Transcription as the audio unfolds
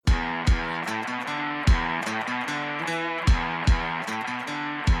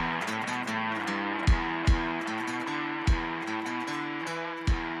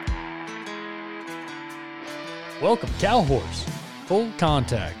Welcome, Cow Horse, Full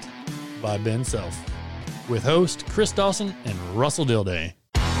Contact by Ben Self, with host Chris Dawson and Russell Dilday.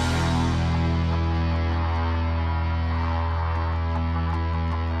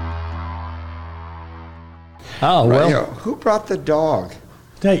 Oh, well. Right, who brought the dog?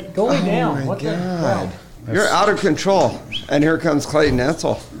 Hey, go lay down. Oh, my What the God. hell? You're out of control. And here comes Clayton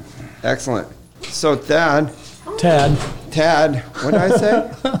Edsall. Excellent. So, Tad, what did I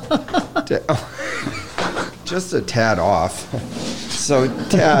say? Just a tad off. So,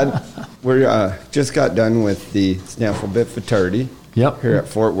 Tad, we just got done with the Snaffle Bit Futurity here at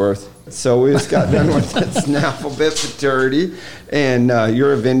Fort Worth. So we just got done with the Snaffle Bit Futurity, and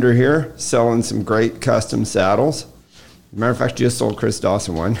you're a vendor here selling some great custom saddles. Matter of fact, you just sold Chris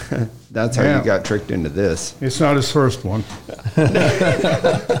Dawson one. That's how you got tricked into this. It's not his first one,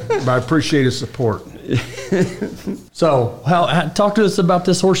 but I appreciate his support. So, talk to us about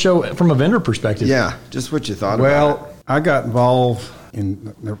this horse show from a vendor perspective. Yeah, just what you thought about it. Well, I got involved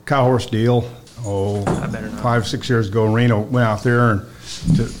in the cow horse deal, 5-6 years ago in Reno. Went out there and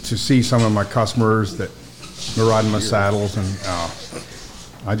to see some of my customers that were riding my saddles, and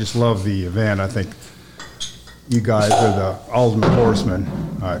I just love the event. I think you guys are the ultimate horsemen.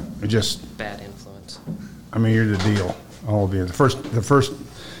 Just bad influence. I mean, you're the deal. All of you. The first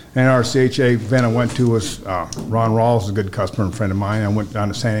NRCHA event I went to was Ron Rawls, a good customer and friend of mine. I went down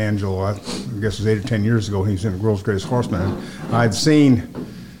to San Angelo. I guess it was 8 or 10 years ago. He's in the world's greatest horseman. And I'd seen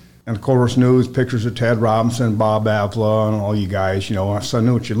in the Course News pictures of Ted Robinson, Bob Avila, and all you guys. You know, so I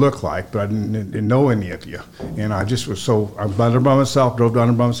knew what you looked like, but I didn't know any of you. And I just was I went there by myself, drove down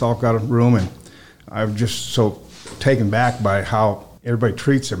there by myself, got a room, and I was just so taken back by how everybody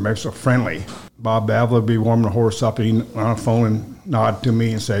treats him. They're so friendly. Bob Avila would be warming the horse up and on the phone and nod to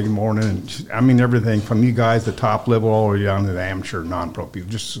me and say good morning. And just, I mean, everything from you guys, the top level, all the way down to the amateur, non-pro people,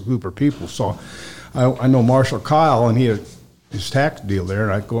 just super people. So I know Marshall Kyle, and he had his tax deal there.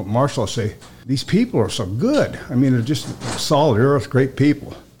 And I go up to Marshall and say, these people are so good. I mean, they're just solid. They're great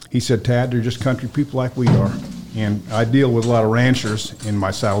people. He said, Tad, they're just country people like we are. And I deal with a lot of ranchers in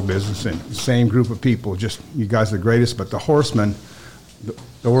my saddle business, and the same group of people, just you guys are the greatest. But the horsemen,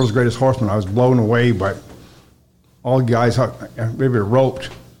 the world's greatest horseman, I was blown away by all the guys, maybe roped,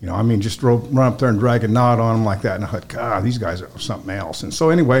 you know, I mean, just run up there and drag a knot on them like that. And I thought, God, these guys are something else. And so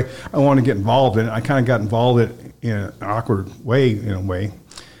anyway, I wanted to get involved in it. I kind of got involved in an awkward way, in a way.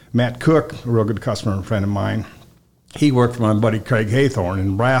 Matt Cook, a real good customer and friend of mine, he worked for my buddy Craig Haythorne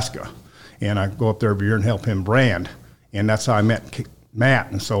in Nebraska. And I go up there every year and help him brand. And that's how I met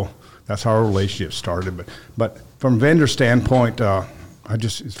Matt. And so that's how our relationship started. But from a vendor standpoint,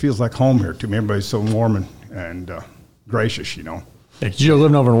 it feels like home here to me. Everybody's so warm and gracious, you know. Yeah, you're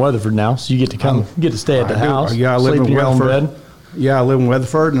living over in Weatherford now, so you get to come, get to stay at the house. Yeah, I live sleep in your own Weatherford. bed. Yeah, I live in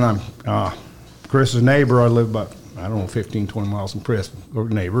Weatherford, and I'm Chris's neighbor. I live about, 15, 20 miles from Chris. We're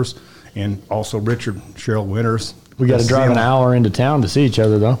neighbors. And also Richard, Cheryl Winters. We got to drive an hour into town to see each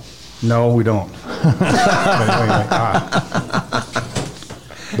other, though. No, we don't.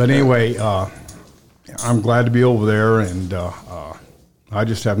 But anyway, I'm glad to be over there, and I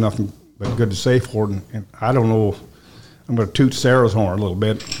just have nothing but good to say for it. And I don't know, I'm going to toot Sarah's horn a little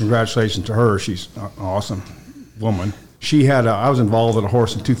bit. Congratulations to her. She's an awesome woman. She had, I was involved with a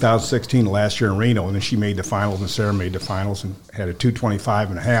horse in 2016 last year in Reno, and then she made the finals, and Sarah made the finals, and had a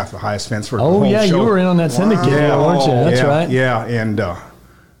 225 and a half, the highest fence for the whole show. You were in on that syndicate, weren't you? That's right. Yeah, and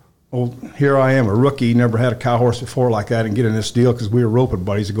here I am, a rookie, never had a cow horse before like that, and get in this deal because we were roping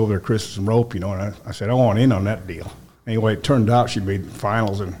buddies to go over there, Chris and rope, you know, and I said, I want in on that deal. Anyway, it turned out she made the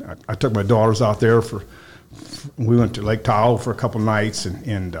finals, and I took my daughters out there we went to Lake Tahoe for a couple nights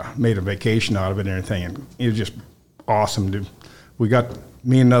and made a vacation out of it and everything, and it was just awesome.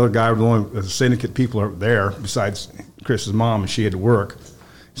 Me and another guy were the only syndicate people are there besides Chris's mom, and she had to work.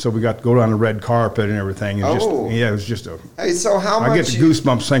 So we got to go down the red carpet and everything. And it was just Hey, so how much? I get the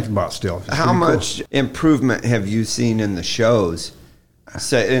goosebumps thinking about it still. How much improvement have you seen in the shows,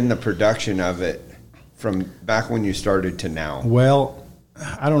 in the production of it, from back when you started to now? Well,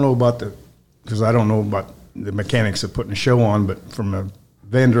 I don't know about because I don't know about the mechanics of putting a show on, but from a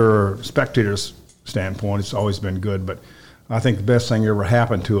vendor or spectator's standpoint, it's always been good. But I think the best thing that ever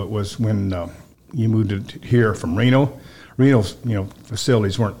happened to it was when you moved it here from Reno. Reno's,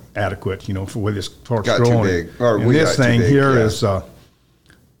 facilities weren't adequate, for where this horse got growing. Too big. Or and this thing here is,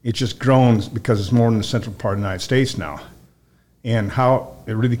 it's just grown because it's more in the central part of the United States now. And how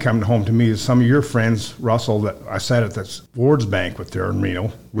it really come home to me is some of your friends, Russell, that I sat at the Ward's banquet there in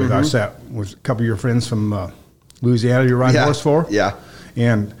Reno with. Mm-hmm. I sat with a couple of your friends from Louisiana you ride horse for. Yeah.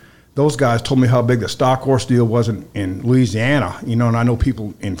 And those guys told me how big the stock horse deal was in Louisiana, and I know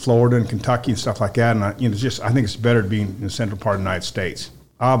people in Florida and Kentucky and stuff like that, and I think it's better to be in the central part of the United States.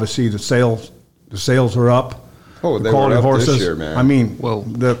 Obviously, the sales are up. Oh, the they quality were up horses, this year, man. I mean,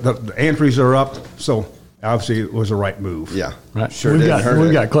 the entries are up, so obviously it was the right move. Yeah, right. Sure, we've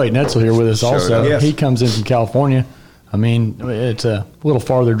got Clayton Edsall here with us also. Yes. He comes in from California. I mean, it's a little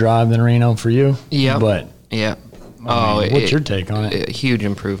farther drive than Reno for you. Yeah, but yeah. What's your take on it? Huge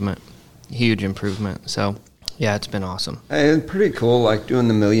improvement. So, yeah, it's been awesome. Hey, it's pretty cool, like doing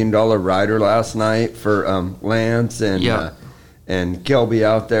the $1 Million Rider last night for Lance and Kelby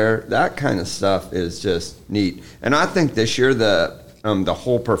out there. That kind of stuff is just neat. And I think this year the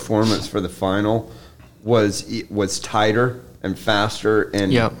whole performance for the final was tighter and faster.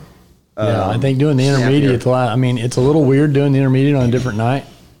 And yep. I think doing the intermediate, it's a little weird doing the intermediate on a different night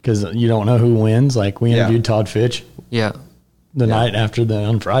because you don't know who wins. Like we interviewed Todd Fitch the night after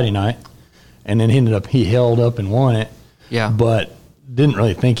on Friday night, and then he held up and won it. Yeah. But didn't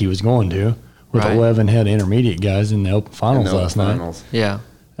really think he was going to with 11 head intermediate guys in the open finals last night. Yeah.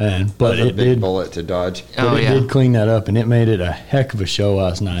 But it did bullet to dodge. But it did clean that up, and it made it a heck of a show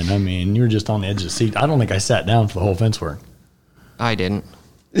last night. I mean, you were just on the edge of the seat. I don't think I sat down for the whole fence work. I didn't.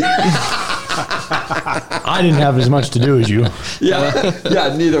 I didn't have as much to do as you.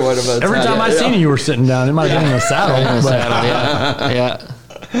 Yeah, neither one of us. Every time I seen you were sitting down. It might have been in a saddle.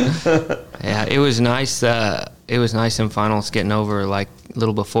 Yeah. It was nice. It was nice in finals getting over like a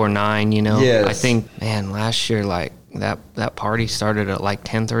little before 9. Yes. I think, man, last year like that party started at like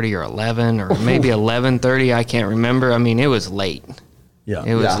 10:30 or 11 or maybe 11:30. I can't remember. I mean, it was late. Yeah,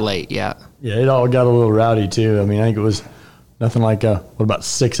 it was late. Yeah. Yeah, it all got a little rowdy too. I mean, I think it was. Nothing like about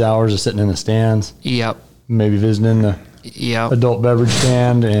 6 hours of sitting in the stands. Yep. Maybe visiting the adult beverage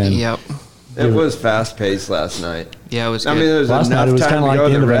stand and. Yep. It was fast paced last night. Yeah, it was. I mean, there was last night it was kind of like the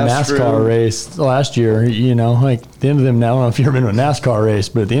end of a NASCAR race last year. Like the end of them. Now I don't know if you've ever been to a NASCAR race,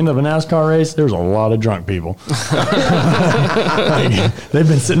 but at the end of a NASCAR race, there's a lot of drunk people. They've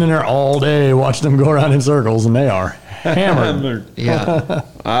been sitting in there all day watching them go around in circles, and they are hammered. Yeah.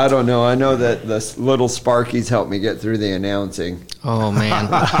 I don't know. I know that the little Sparkies helped me get through the announcing. Oh, man.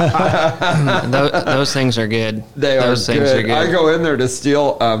 Those things are good. Those things are good. I go in there to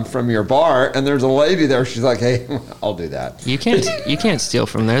steal from your bar, and there's a lady there. She's like, hey, I'll do that. You can't steal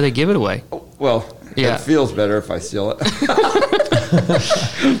from there. They give it away. Well, it feels better if I steal it.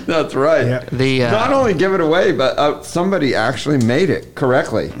 That's right. Yeah. Not only give it away, but somebody actually made it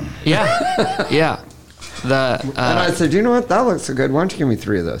correctly. Yeah. Yeah. And I said, you know what? That looks so good. Why don't you give me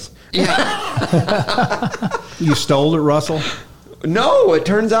 3 of those? Yeah. You stole it, Russell? No, it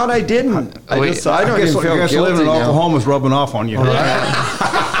turns out I didn't. I don't even feel guilty living in now. Oklahoma's rubbing off on you.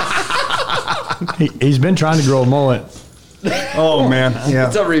 He's been trying to grow a mullet. Oh, man. Yeah.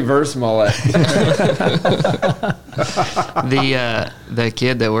 It's a reverse mullet. The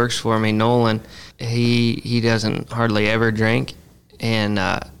kid that works for me, Nolan, he doesn't hardly ever drink, and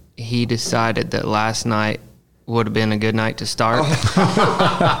he decided that last night would have been a good night to start.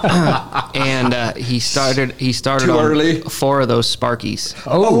 And he started Too on early. 4 of those Sparkies.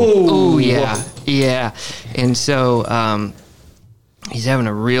 Oh, yeah. And so he's having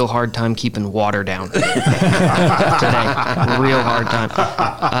a real hard time keeping water down today. Real hard time.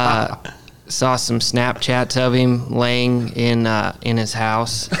 Saw some Snapchats of him laying in his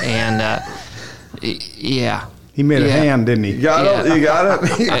house, and he made a hand, didn't he? You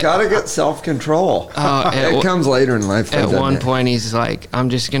gotta get self-control. It comes later in life. At one point, he's like, "I'm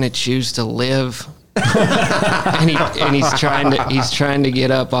just gonna choose to live," and he's trying to get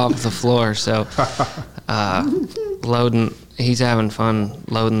up off the floor. So, he's having fun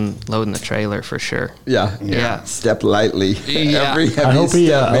loading the trailer for sure. Yeah. Step lightly. Yeah. I hope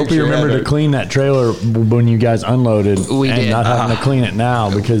he remembered to clean that trailer when you guys unloaded. We did. Not having to clean it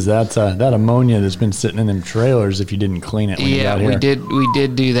now because that's that ammonia that's been sitting in them trailers if you didn't clean it when you got here. We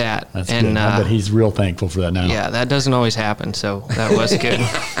did do that. That's good. I bet he's real thankful for that now. Yeah, that doesn't always happen, so that was good.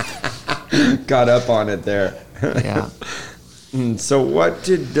 Got up on it there. Yeah. So what'd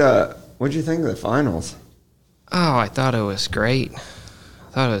you think of the finals? Oh, I thought it was great.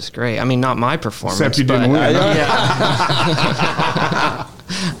 I mean, not my performance. Except you didn't win. Yeah.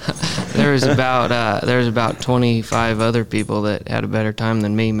 There was about 25 other people that had a better time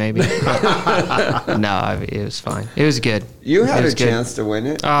than me, maybe. No, it was fine. It was good. You had a chance to win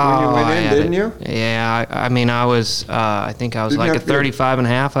it when you went in, didn't you? Yeah, I mean, I was. I think I was like a 35 and a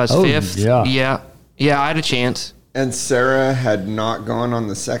half. I was 5th. Yeah. I had a chance. And Sarah had not gone on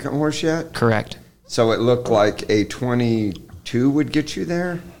the second horse yet? Correct. So it looked like a 22 would get you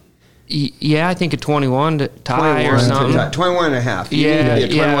there? Yeah, I think a 21 to tie or something. 21 and a half. Yeah.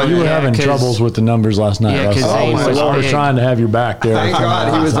 You were having troubles with the numbers last night. Yeah, because I was trying to have your back there. Thank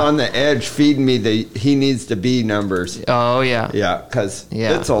God he was on the edge feeding me the he needs to be numbers. Oh, yeah. Yeah, because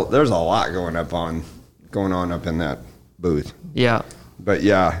there's a lot going on up in that booth. Yeah. But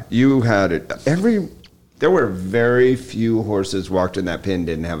yeah, you had it. There were very few horses walked in that pen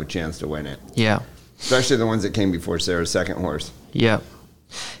didn't have a chance to win it. Yeah. Especially the ones that came before Sarah's second horse. Yeah.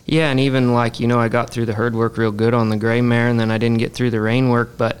 Yeah, and even I got through the herd work real good on the gray mare, and then I didn't get through the rein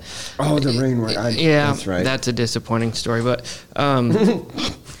work. But the rein work. That's right. That's a disappointing story. But,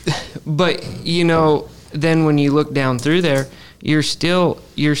 but then when you look down through there, you're still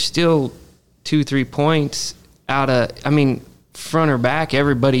 2-3 points out of. I mean, front or back,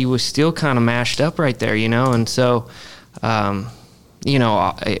 everybody was still kind of mashed up right there, and so.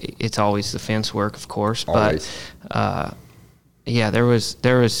 It's always the fence work, of course, but there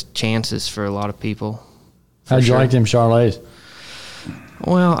was chances for a lot of people. How'd you like them Charolais?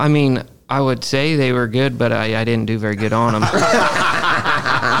 Well, I mean, I would say they were good, but I didn't do very good on them.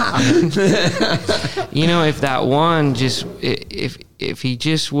 If that one if he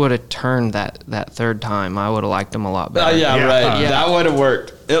just would have turned that third time, I would have liked him a lot better. Right. That would have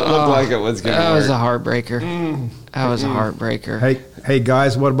worked. It looked like it was going to work. That was a heartbreaker. That was a heartbreaker. Hey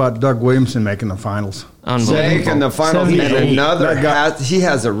guys, what about Doug Williamson making the finals? Unbelievable. Making the finals and he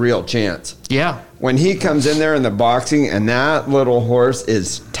has a real chance. Yeah. When he comes in there in the boxing and that little horse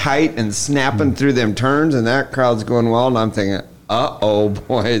is tight and snapping through them turns and that crowd's going wild, and I'm thinking, uh-oh,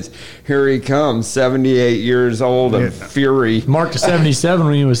 boys, here he comes, 78 years old of fury. Marked a 77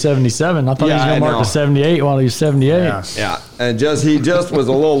 when he was 77. I thought he was going to mark a 78 while he was 78. Yeah. And he just was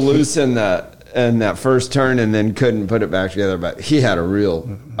a little loose in that first turn and then couldn't put it back together. But he had a real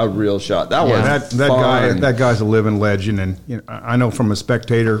shot. That guy's a living legend. And I know from a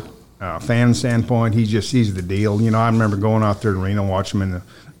spectator fan standpoint, he's the deal. I remember going out there to Reno, watching him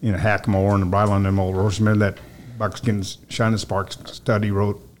in the Hackamore and the bridle on them old horses. Remember that buckskin Shining Sparks stud he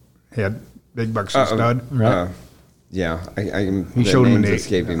wrote had big buckskin stud, right? He showed him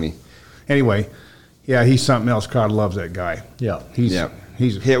escaping me. Anyway, he's something else. Crowd loves that guy. Yeah, he's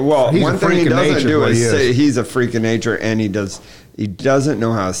one thing he doesn't do is say he's a freak of nature, and he doesn't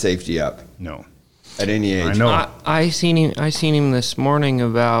know how to safety up. No, at any age. I know. I seen him this morning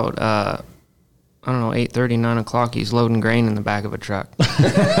about 8:30, 9 o'clock. He's loading grain in the back of a truck.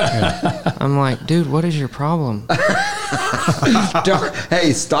 I'm like, dude, what is your problem?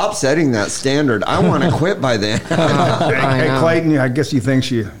 Hey, stop setting that standard. I want to quit by then. Hey, Clayton, I guess he thinks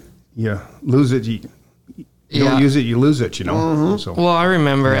you lose it. You don't use it, you lose it. Mm-hmm. So. Well, I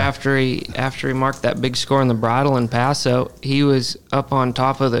remember after he marked that big score in the bridle in Paso, he was up on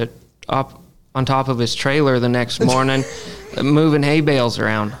top of his trailer the next morning, moving hay bales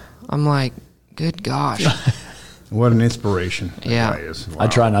around. I'm like, good gosh. What an inspiration. Yeah. That is. Wow. I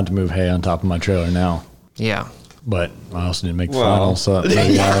try not to move hay on top of my trailer now. Yeah. But I also didn't make the final, so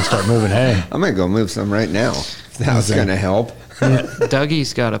I'll start moving hay. I'm going to go move some right now. That's going to help.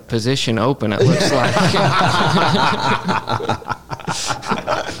 Dougie's got a position open, it looks like.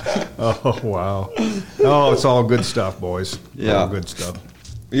 Oh, wow. Oh, it's all good stuff, boys. Yeah. All good stuff.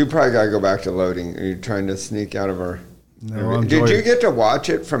 You probably got to go back to loading. Are you trying to sneak out of our... No, did you get to watch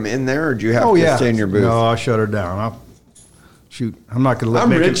it from in there, or do you have to stay in your booth? No, I'll shut her down. I'm not going to let. I'm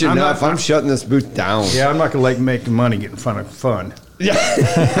rich enough. I'm shutting this booth down. Yeah, I'm not going to making money get in front of fun. Yeah.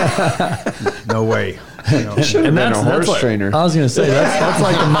 No way. Should have been a horse trainer. I was going to say that's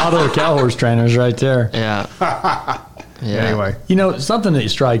like the motto of cow horse trainers right there. Yeah. Anyway, something that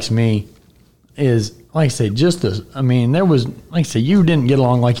strikes me is, like I say, there was, like I say, you didn't get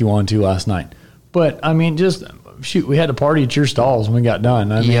along like you wanted to last night, but I mean, we had a party at your stalls when we got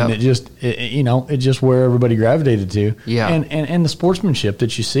done. I mean, it's just where everybody gravitated to. Yeah. And the sportsmanship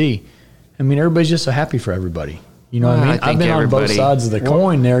that you see. I mean, everybody's just so happy for everybody. You know what I mean? I've been on both sides of the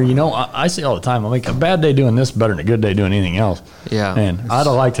coin there. I say all the time, I'm like, a bad day doing this better than a good day doing anything else. Yeah. And I'd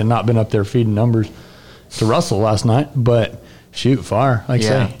have liked to not been up there feeding numbers to Russell last night, but fire. Like I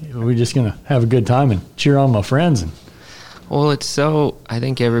say, we're just going to have a good time and cheer on my friends. Well, I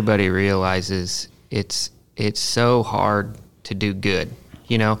think everybody realizes it's so hard to do good.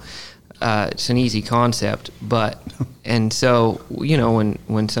 It's an easy concept, and so,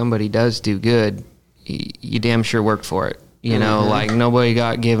 when somebody does do good, you damn sure worked for it. Like nobody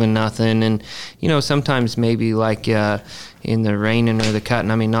got given nothing. And, sometimes maybe like in the reining or the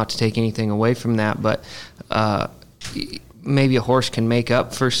cutting, I mean, not to take anything away from that, but maybe a horse can make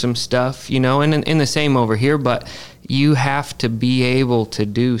up for some stuff, and in the same over here, but you have to be able to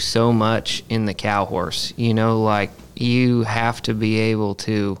do so much in the cow horse, like you have to be able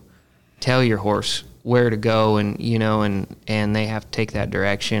to tell your horse where to go, and and they have to take that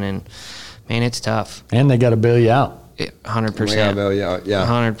direction, and man, it's tough. And they got to bail you out. 100%. They got to bail you out, yeah.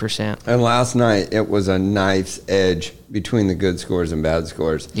 100%. And last night it was a knife's edge between the good scores and bad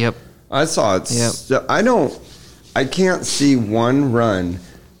scores. Yep. I saw it. Yep. I can't see one run.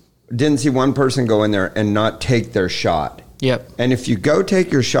 Didn't see one person go in there and not take their shot. Yep. And if you go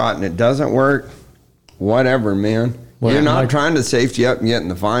take your shot and it doesn't work, whatever, man. Well, you're not trying to safety up and get in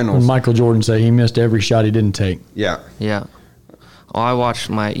the finals. When Michael Jordan said he missed every shot he didn't take. Yeah. Yeah. Well, I watched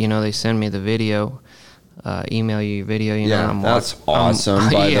they send me the video, email you video. That's awesome,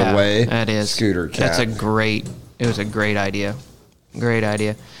 by the way. That is. Scooter Cat. It was a great idea. Great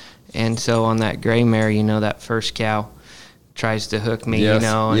idea. And so on that gray mare, that first cow tries to hook me, yes.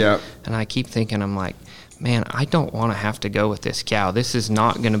 And I keep thinking, I'm like, man, I don't want to have to go with this cow. This is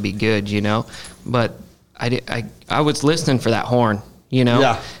not going to be good, But I was listening for that horn,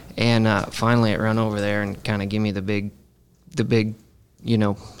 Yeah. And finally it run over there and kind of give me the big,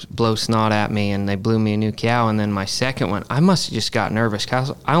 blow snot at me, and they blew me a new cow. And then my second one, I must have just got nervous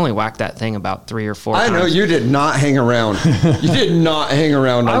because I only whacked that thing about 3 or 4 times. I know, you did not hang around. You did not hang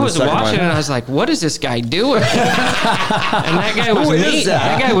around on I was the second watching one. and I was like, what is this guy doing? And that guy was Who me. is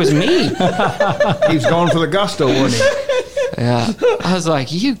that? That guy was me. He was going for the gusto, wasn't he? Yeah. I was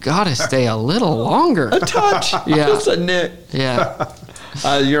like, you got to stay a little longer. A touch. Yeah. Just a nick. Yeah.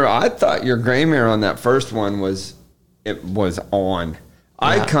 I thought your gray mare on that first one was on. Yeah.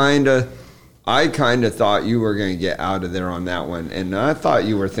 I kind of thought you were going to get out of there on that one, and I thought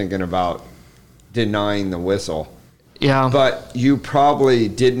you were thinking about denying the whistle. Yeah. But you probably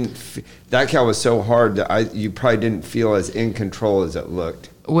didn't. That cow was so hard that you probably didn't feel as in control as it looked.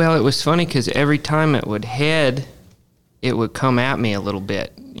 Well, it was funny because every time it would head, it would come at me a little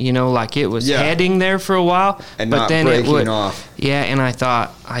bit. Like it was heading there for a while, and but not then breaking it would. Off. Yeah, and I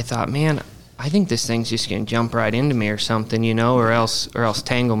thought, man, I think this thing's just gonna jump right into me or something, or else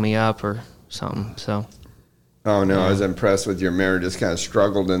tangle me up or something. So. Oh no, I was impressed with your mare. Just kind of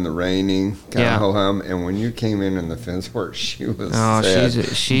struggled in the reining, kind of ho-hum, and when you came in the fence work, she was. Oh,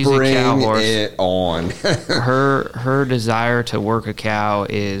 she's a cow horse. Bring it on. her desire to work a cow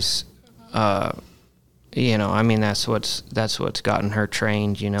is, that's what's gotten her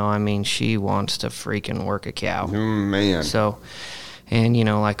trained. She wants to freaking work a cow. Man. So. And,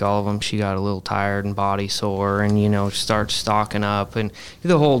 like all of them, she got a little tired and body sore and, starts stocking up and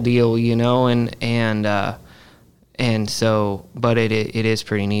the whole deal, and so, but it is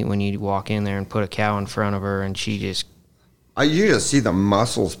pretty neat when you walk in there and put a cow in front of her and she just. You just see the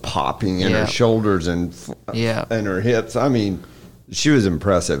muscles popping in her shoulders and her hips. She was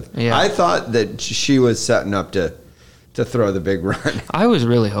impressive. Yeah. I thought that she was setting up to throw the big run. I was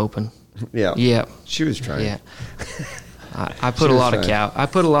really hoping. Yeah. Yeah. She was trying. Yeah. I put a lot of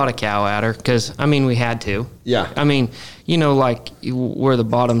cow at her because we had to. Yeah. Like where the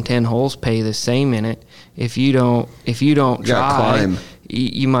bottom 10 holes pay the same in it. If you don't try,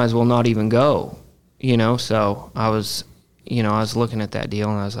 you might as well not even go. So I was looking at that deal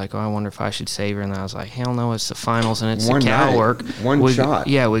and I was like, oh, I wonder if I should save her. And I was like, hell no, it's the finals and it's the cow work. One shot.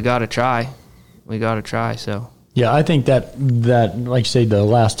 Yeah, we got to try. So. Yeah, I think that like you say, the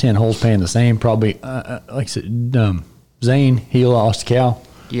last 10 holes paying the same. Probably like I said, Zane, he lost a cow.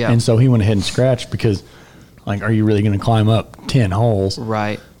 Yeah. And so he went ahead and scratched because, like, are you really going to climb up 10 holes?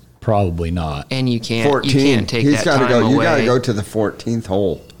 Right. Probably not. And you can't. 14. You can't take that time away. You got to go to the 14th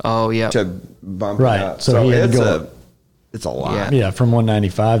hole. Oh yeah. To bump right. it up. So he had to go. It's a lot. Yeah, from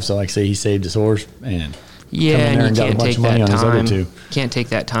 195. So like I say, he saved his horse and. Yeah, and you can't take that time. Can't take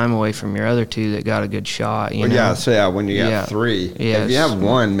that time away from your other two that got a good shot. You know? Yeah, so when you got three, if you have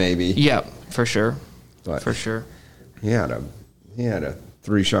one, maybe. Yeah, for sure. But for sure. He had a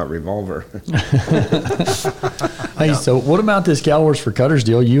 3-shot revolver. Hey, so what about this cow horse for cutters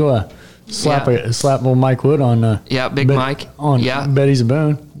deal? You slap old Mike Wood on. Big Mike on Betty's a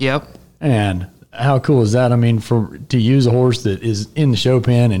Boone. Yep. And how cool is that? To use a horse that is in the show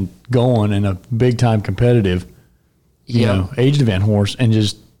pen and going in a big time competitive, aged event horse, and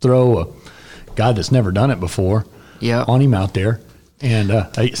just throw a guy that's never done it before on him out there, and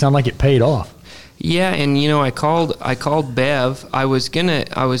it sounded like it paid off. Yeah, and I called Bev. I was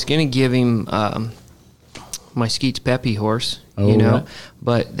gonna give him my Skeets Peppy horse, right.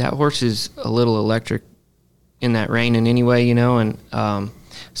 but that horse is a little electric in that reining anyway, and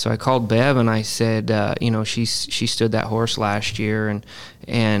so I called Bev and I said, she stood that horse last year,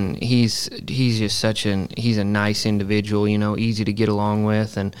 and he's just he's a nice individual, easy to get along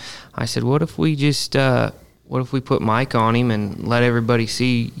with, and I said, what if we put Mike on him and let everybody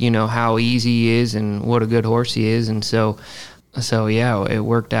see, how easy he is and what a good horse he is, and so So yeah, it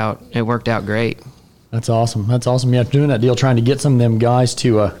worked out. It worked out great. That's awesome. That's awesome. Yeah, doing that deal, trying to get some of them guys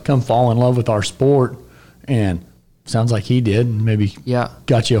to come fall in love with our sport, and sounds like he did, and maybe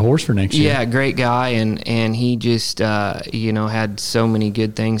got you a horse for next year. Yeah, great guy, and he just had so many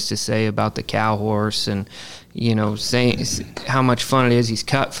good things to say about the cow horse, and saying how much fun it is. He's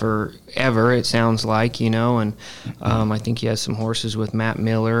cut forever, it sounds like, and I think he has some horses with Matt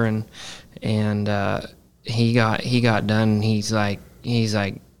Miller, and he got done. And he's like,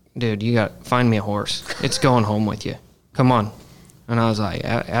 dude, you got find me a horse. It's going home with you. Come on. And I was like,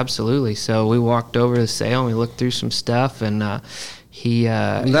 absolutely. So we walked over to the sale and we looked through some stuff, and that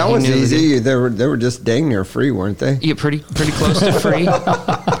was easy. They were just dang near free, weren't they? Yeah, pretty close to free.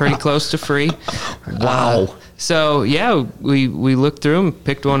 Pretty close to free. Wow. So yeah, we looked through them,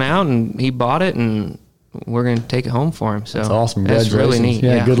 picked one out, and he bought it, and we're going to take it home for him. So that's awesome. That's really neat.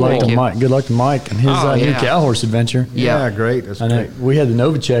 Yeah, good luck to Mike. Good luck to Mike and his new cow horse adventure. Yeah, great. That's great. We had the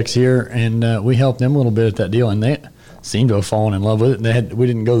Novaceks here, and we helped them a little bit at that deal, and they seemed to have fallen in love with it. We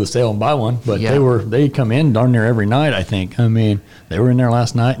didn't go to the sale and buy one, but they come in darn near every night, I think. I mean, they were in there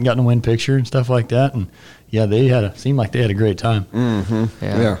last night and got in a win picture and stuff like that, and they seemed like they had a great time. Mm-hmm.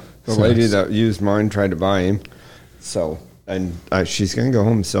 Yeah. The lady that used mine tried to buy him, so and she's going to go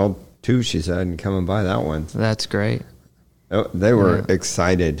home and sell two, she said, and come and buy that one. That's great. They were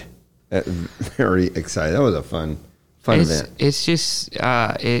excited, very excited. That was a fun event. It's just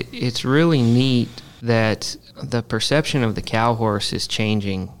it's really neat that the perception of the cow horse is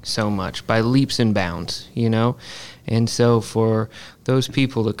changing so much by leaps and bounds, and so for those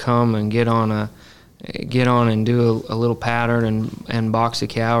people to come and get on and do a little pattern and box a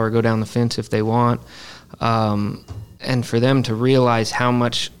cow or go down the fence if they want, and for them to realize how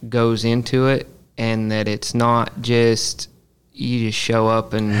much goes into it, and that it's not just you just show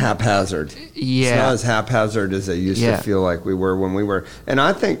up and haphazard. Yeah, it's not as haphazard as they used to feel like we were when we were. And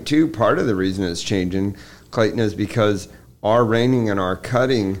I think too, part of the reason it's changing, Clayton, is because our reining and our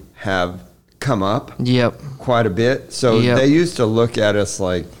cutting have come up. Quite a bit. So they used to look at us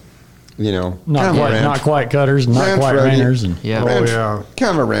like, not quite cutters, not quite reiners, and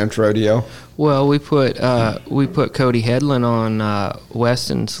kind of a ranch rodeo. Well, we put Cody Headland on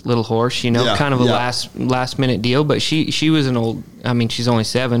Weston's little horse, kind of a last minute deal. But she was an old. I mean, she's only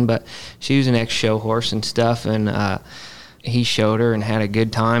 7, but she was an ex-show horse and stuff. And he showed her and had a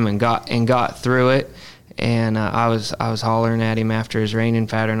good time and got through it. And I was hollering at him after his reining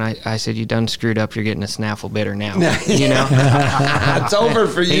pattern. I said, "You done screwed up. You're getting a snaffle bitter now." It's over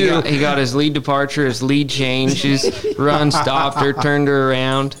for you. He got his lead departure, his lead change, his run stopped her, turned her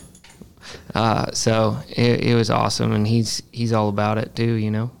around. So it was awesome, and he's all about it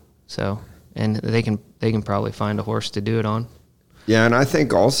too, So, and they can probably find a horse to do it on. Yeah, and I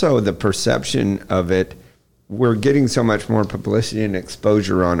think also the perception of it, we're getting so much more publicity and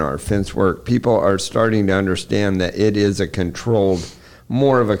exposure on our fence work. People are starting to understand that it is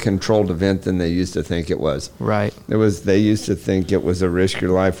more of a controlled event than they used to think it was. Right. They used to think it was a risk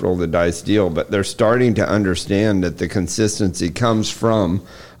your life, roll the dice deal, but they're starting to understand that the consistency comes from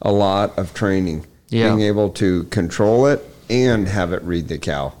a lot of training. Being able to control it and have it read the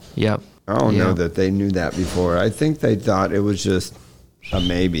cow. Yep. I don't know that they knew that before. I think they thought it was just a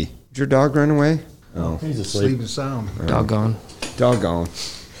maybe. Did your dog run away? Oh, he's asleep and sound. Doggone.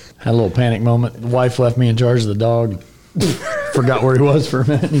 Had a little panic moment. The wife left me in charge of the dog. Forgot where he was for a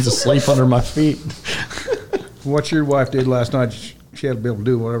minute. He's asleep under my feet. What your wife did last night, she had to be able to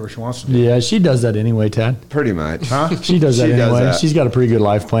do whatever she wants to do. Yeah, she does that anyway, Tad. Pretty much. Huh? She does that anyway. She's got a pretty good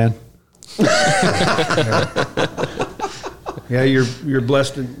life plan. Yeah, you're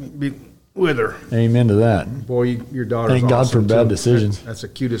blessed to be with her. Amen to that. Boy, your daughter's Thank God awesome for bad too. decisions. That's the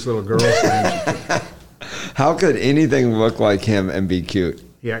cutest little girl. How could anything look like him and be cute?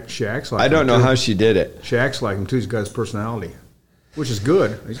 Yeah, she acts like him. I don't know how she did it. She acts like him too. He's got his personality, which is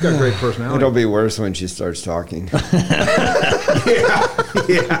good. He's got a great personality. It'll be worse when she starts talking.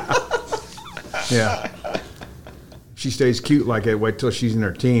 Yeah. She stays cute like that. Wait till she's in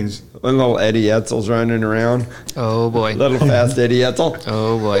her teens. When little Eddie Edsall's running around. Oh, boy. Little fast Eddie Edsall.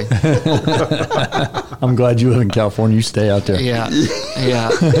 Oh, boy. I'm glad you live in California. You stay out there. Yeah.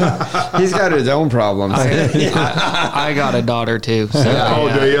 He's got his own problems. I got a daughter, too.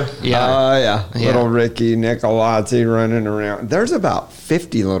 So, do you? Yeah. Little Ricky Nicolazzi running around. There's about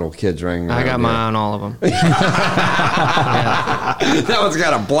 50 little kids running around. I got my eye on all of them. That one's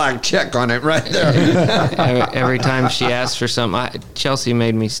got a black check on it right there. Every time she asked for something, Chelsea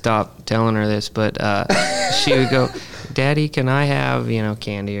made me stop telling her this, but she would go, "Daddy, can I have,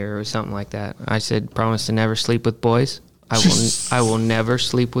 candy or something like that?" I said, "Promise to never sleep with boys." I will never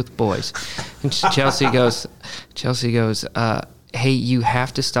sleep with boys. And Chelsea goes, hey, you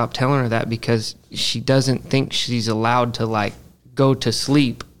have to stop telling her that because she doesn't think she's allowed to like go to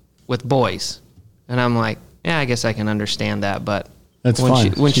sleep with boys. And I'm like, yeah, I guess I can understand that, but that's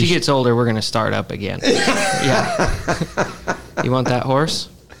when she gets older, we're going to start up again. Yeah. You want that horse?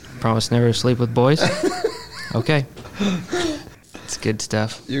 Promise never to sleep with boys? Okay. It's good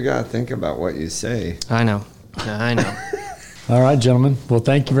stuff. You got to think about what you say. I know. All right, gentlemen. Well,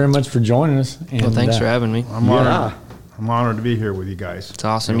 thank you very much for joining us. And, well, thanks for having me. I'm honored to be here with you guys. It's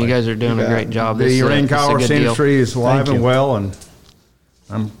awesome. Really. You guys are doing a great job. The rain cow industry is alive and well, and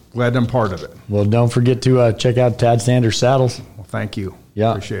I'm glad I'm part of it. Well, don't forget to check out Tad Sanders Saddles. Well, thank you.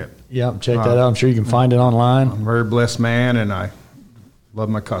 Yeah. Appreciate it. Yeah, check that out. I'm sure you can find it online. I'm a very blessed man, and I love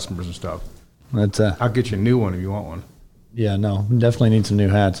my customers and stuff. I'll get you a new one if you want one. Yeah, no, definitely need some new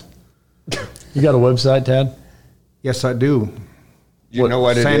hats. You got a website, Tad? Yes, I do. You know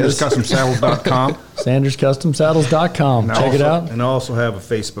what it is? SandersCustomSaddles.com. SandersCustomSaddles.com. Check it out. And I also have a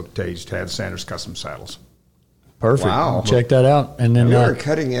Facebook page, Tad Sanders Custom Saddles. Perfect. Wow. Check that out. And then you're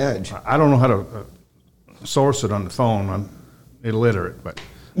cutting edge. I don't know how to source it on the phone. I'm illiterate, but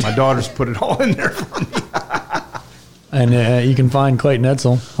my daughter's put it all in there for me. And you can find Clayton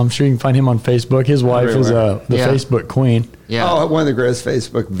Edsall. I'm sure you can find him on Facebook. His wife is the Facebook queen. Yeah. Oh, one of the greatest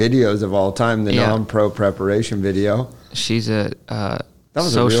Facebook videos of all time, the non-pro preparation video. She's a that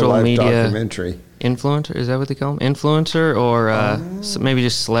was social a real life media documentary. Influencer, is that what they call them? Influencer or maybe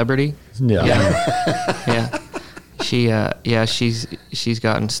just celebrity? Yeah. Yeah. She's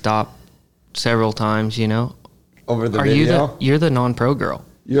gotten stopped several times, you know. Over the video? You're the non-pro girl.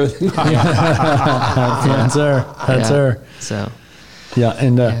 That's her. So, yeah,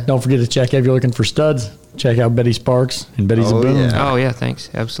 and don't forget to check if you're looking for studs. Check out Betty Sparks and Betty's Boom. Yeah. Oh yeah, thanks.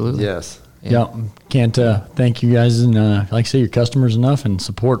 Absolutely. Yes. Yeah. Can't thank you guys and like I say, your customers enough and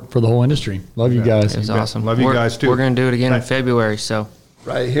support for the whole industry. Love you guys. It was awesome. Love you guys too. We're going to do it again in February. So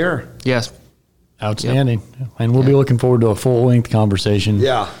right here. Yes. Outstanding. Yep. And we'll be looking forward to a full length conversation.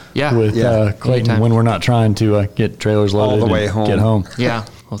 Yeah. With Clayton anytime. When we're not trying to get trailers loaded all the way home. Get home. Yeah.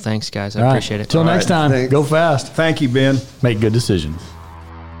 Well, thanks guys. I appreciate it. Till next time. Thanks. Go fast. Thank you, Ben. Make good decisions.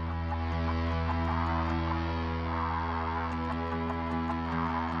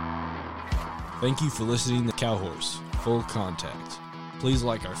 Thank you for listening to Cowhorse Full Contact. Please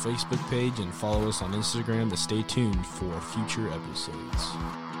like our Facebook page and follow us on Instagram to stay tuned for future episodes.